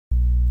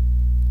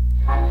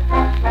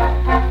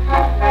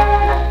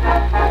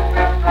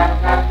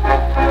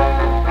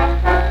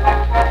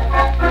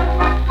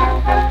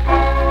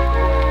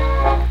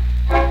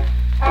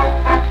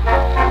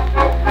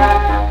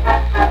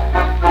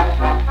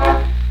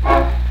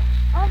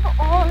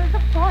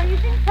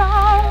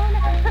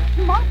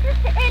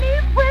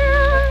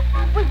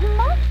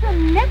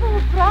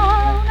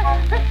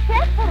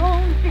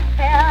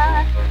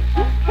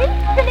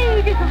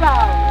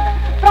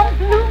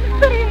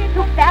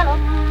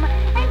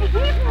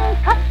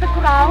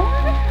ground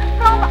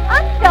from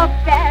under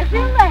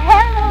Basil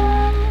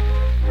Harold.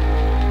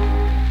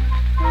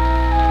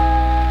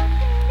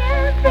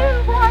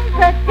 Neville was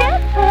a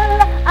devil,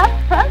 a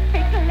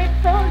perfect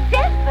little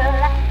devil.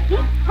 He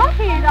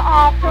trotted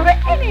after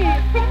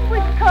anything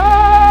with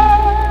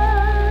curves.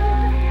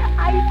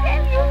 I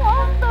tell you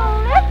on the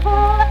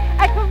level,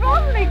 at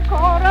Rolly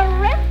caught a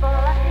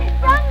rebel.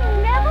 Young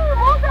Neville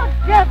was a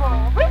devil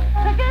with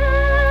the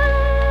girl.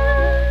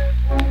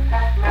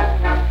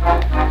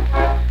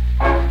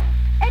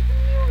 At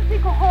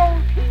music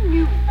halls he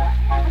knew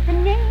the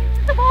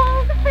names of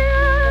all the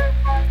fairs.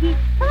 He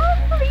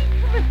thoughtfully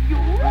to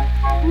review,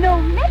 no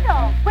matter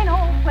when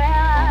or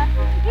where.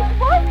 It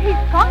was his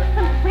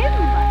constant whim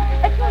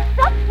to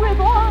sup with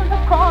all the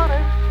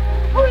chorus,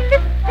 who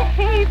lift the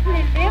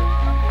shapely limb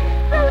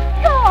so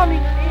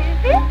charmingly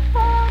this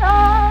for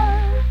us.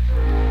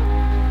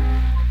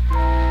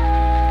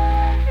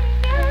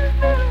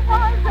 Neville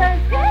was a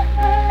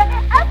devil,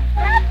 a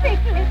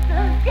perfect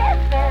little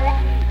devil.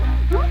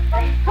 He used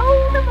to show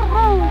them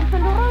rows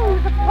and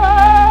rows of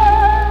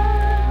pearls.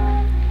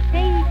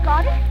 They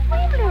got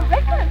extremely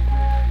reckless,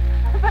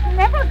 but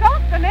never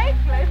got the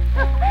necklace.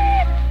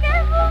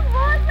 Neville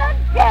was a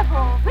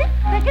devil with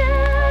the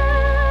girl.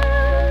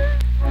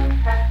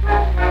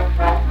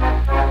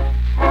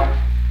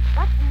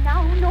 But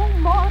now no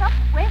more up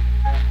west.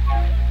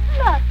 He's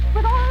flushed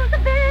with all the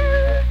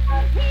bells.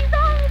 He's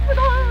out with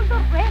all the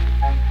rest.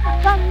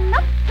 The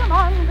nuts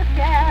among the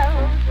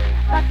shells.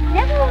 But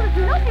Neville's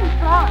not in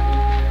France,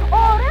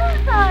 or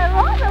else I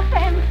rather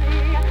fancy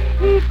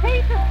he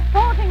takes a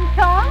sporting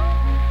chance